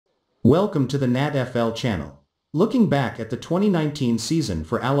Welcome to the NatFL channel. Looking back at the 2019 season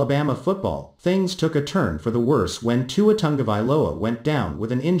for Alabama football, things took a turn for the worse when Tua Tagovailoa went down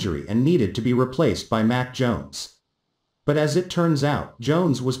with an injury and needed to be replaced by Mac Jones. But as it turns out,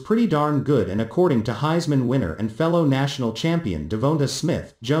 Jones was pretty darn good, and according to Heisman winner and fellow national champion Devonta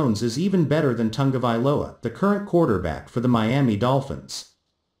Smith, Jones is even better than Tagovailoa, the current quarterback for the Miami Dolphins.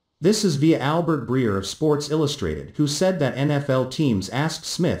 This is via Albert Breer of Sports Illustrated, who said that NFL teams asked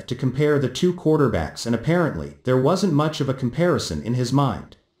Smith to compare the two quarterbacks, and apparently, there wasn't much of a comparison in his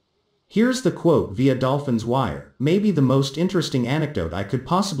mind. Here's the quote via Dolphins Wire: "Maybe the most interesting anecdote I could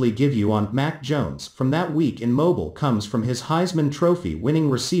possibly give you on Mac Jones from that week in Mobile comes from his Heisman Trophy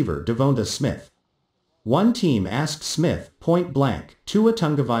winning receiver Devonta Smith. One team asked Smith, point blank, Tua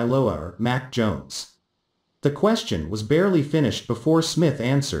Tagovailoa or Mac Jones? The question was barely finished before Smith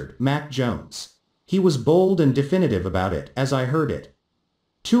answered, Mac Jones. He was bold and definitive about it, as I heard it."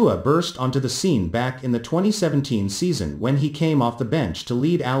 Tua burst onto the scene back in the 2017 season when he came off the bench to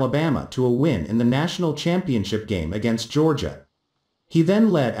lead Alabama to a win in the national championship game against Georgia. He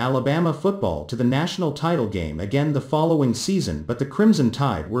then led Alabama football to the national title game again the following season, but the Crimson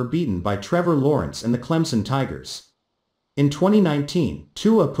Tide were beaten by Trevor Lawrence and the Clemson Tigers. In 2019,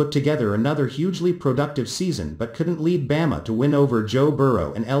 Tua put together another hugely productive season but couldn't lead Bama to win over Joe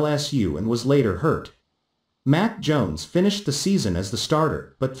Burrow and LSU and was later hurt. Mac Jones finished the season as the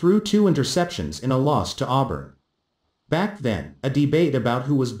starter, but threw 2 interceptions in a loss to Auburn. Back then, a debate about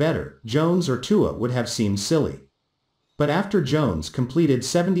who was better, Jones or Tua, would have seemed silly. But after Jones completed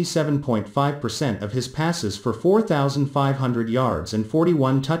 77.5% of his passes for 4,500 yards and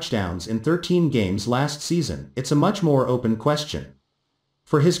 41 touchdowns in 13 games last season, it's a much more open question.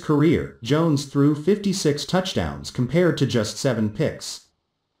 For his career, Jones threw 56 touchdowns compared to just 7 picks.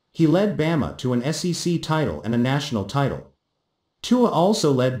 He led Bama to an SEC title and a national title. Tua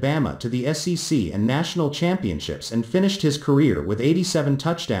also led Bama to the SEC and national championships and finished his career with 87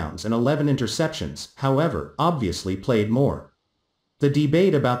 touchdowns and 11 interceptions, however, obviously played more. The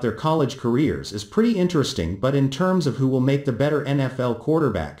debate about their college careers is pretty interesting, but in terms of who will make the better NFL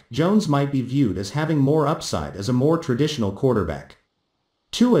quarterback, Jones might be viewed as having more upside as a more traditional quarterback.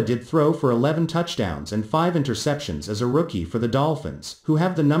 Tua did throw for 11 touchdowns and 5 interceptions as a rookie for the Dolphins, who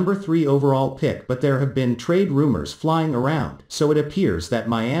have the number 3 overall pick, but there have been trade rumors flying around, so it appears that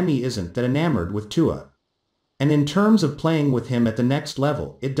Miami isn't that enamored with Tua. And in terms of playing with him at the next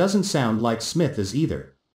level, it doesn't sound like Smith is either.